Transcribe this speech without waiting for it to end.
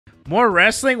More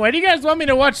wrestling? Why do you guys want me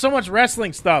to watch so much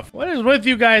wrestling stuff? What is with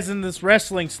you guys in this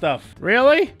wrestling stuff?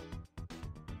 Really?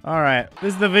 Alright,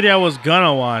 this is the video I was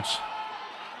gonna watch.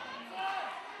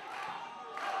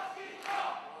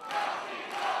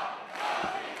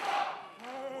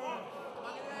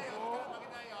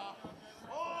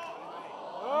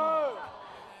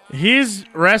 He's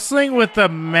wrestling with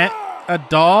a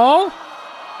doll?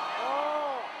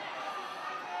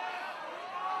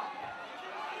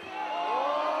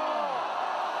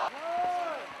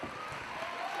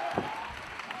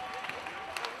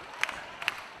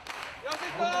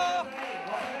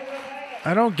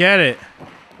 I don't get it.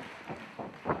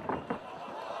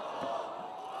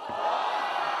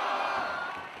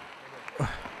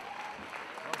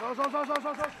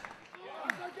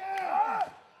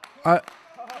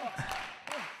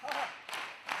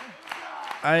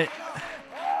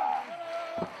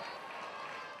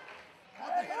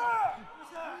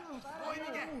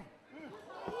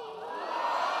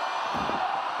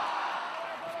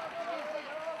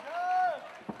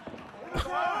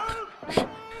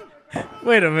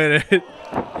 Wait a minute.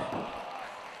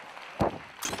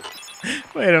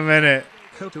 Wait a minute.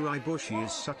 Kota Ibushi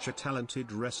is such a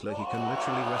talented wrestler, he can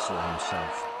literally wrestle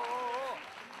himself.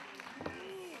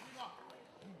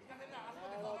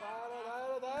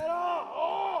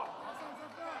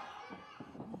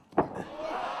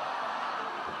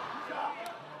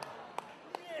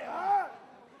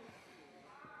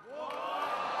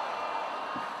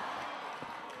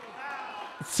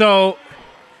 So,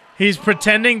 he's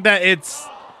pretending that it's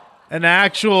an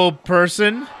actual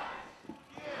person.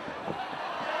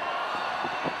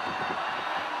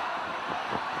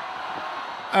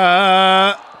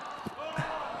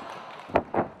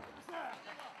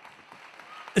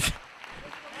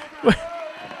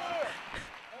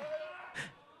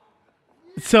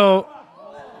 So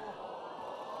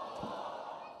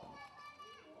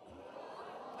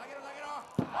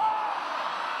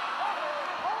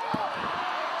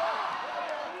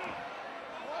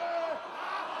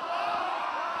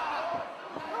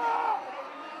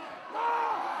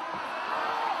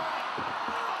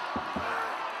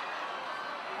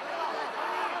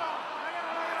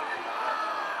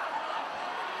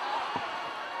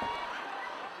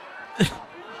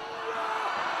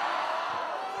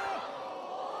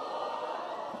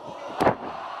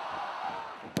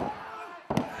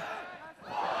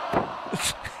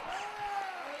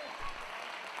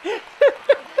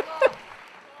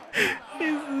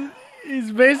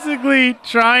he's basically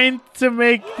trying to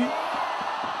make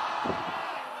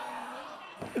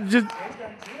just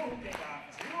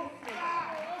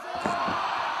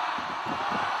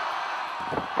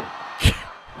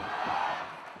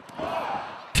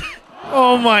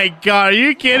oh my god, are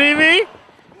you kidding me?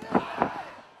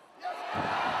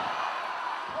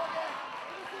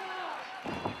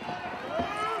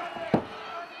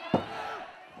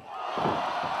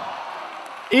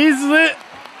 He's lit.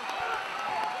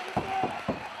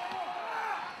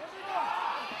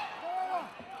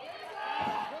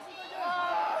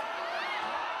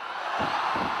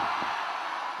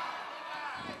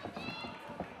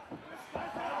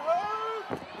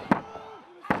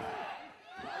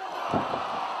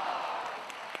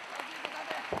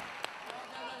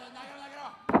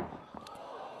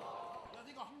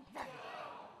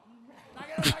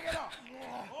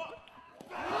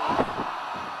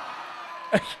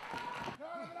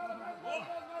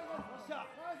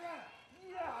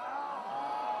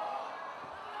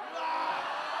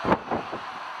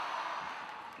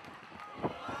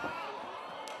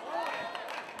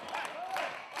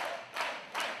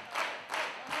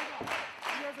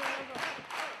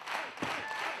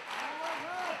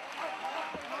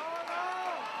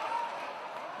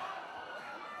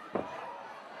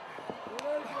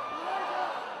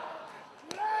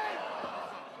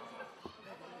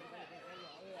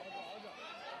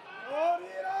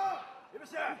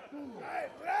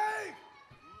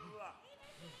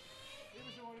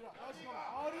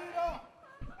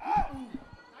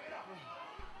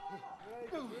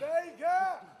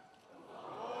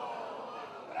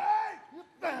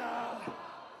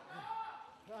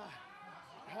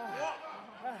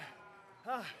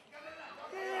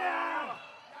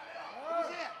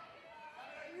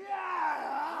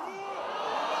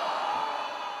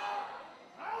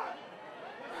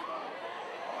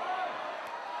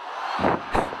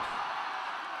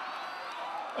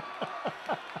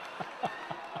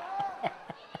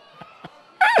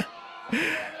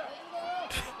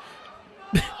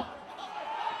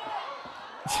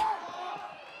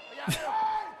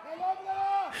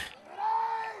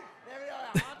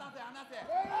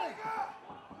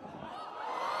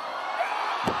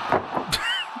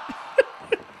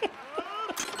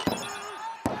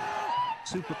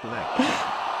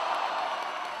 Superplex.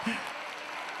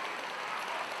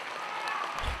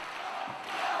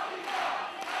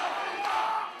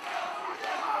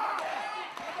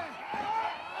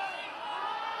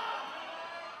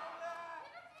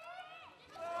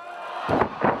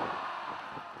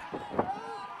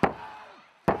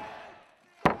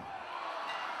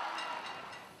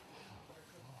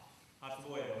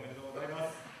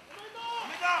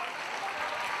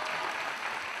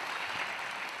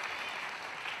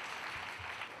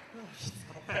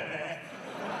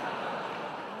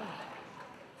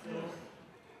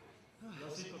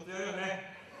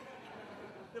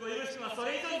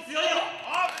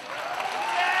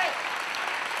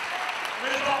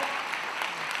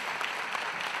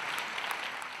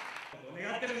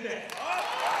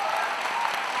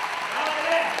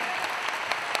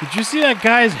 Did you see that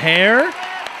guy's hair?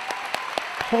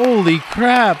 Holy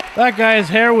crap. That guy's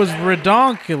hair was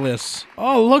redonkulous.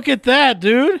 Oh, look at that,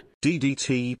 dude.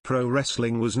 DDT Pro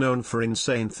Wrestling was known for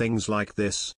insane things like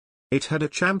this. It had a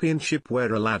championship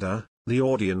where a ladder, the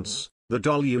audience, the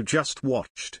doll you just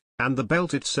watched, and the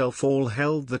belt itself all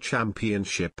held the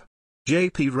championship.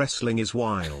 JP Wrestling is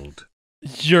wild.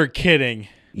 You're kidding.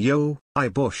 Yo,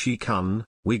 Ibushi-kun,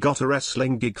 we got a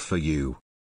wrestling gig for you.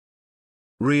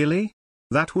 Really?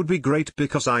 That would be great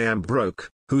because I am broke.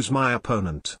 Who's my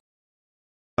opponent?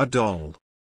 A doll.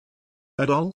 A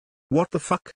doll? What the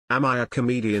fuck? Am I a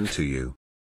comedian to you?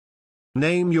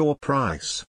 Name your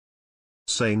price.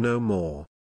 Say no more.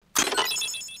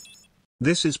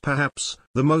 This is perhaps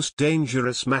the most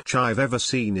dangerous match I've ever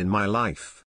seen in my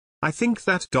life. I think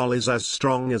that doll is as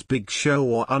strong as Big Show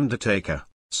or Undertaker.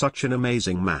 Such an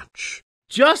amazing match.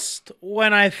 Just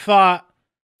when I thought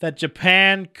that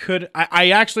Japan could... I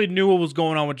actually knew what was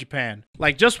going on with Japan.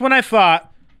 Like, just when I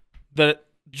thought that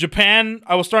Japan...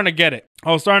 I was starting to get it.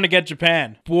 I was starting to get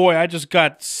Japan. Boy, I just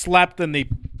got slapped in the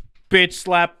bitch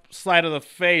slap side of the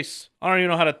face. I don't even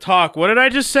know how to talk. What did I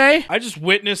just say? I just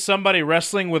witnessed somebody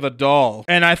wrestling with a doll,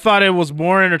 and I thought it was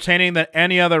more entertaining than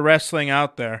any other wrestling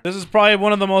out there. This is probably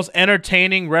one of the most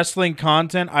entertaining wrestling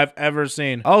content I've ever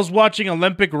seen. I was watching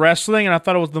Olympic wrestling, and I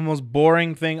thought it was the most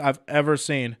boring thing I've ever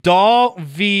seen. Doll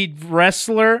v.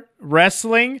 wrestler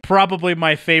wrestling, probably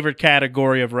my favorite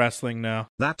category of wrestling now.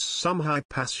 That's some high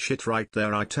pass shit right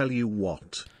there, I tell you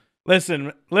what.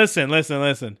 Listen.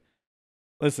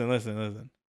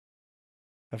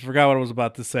 I forgot what I was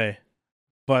about to say,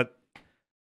 but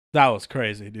that was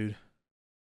crazy, dude.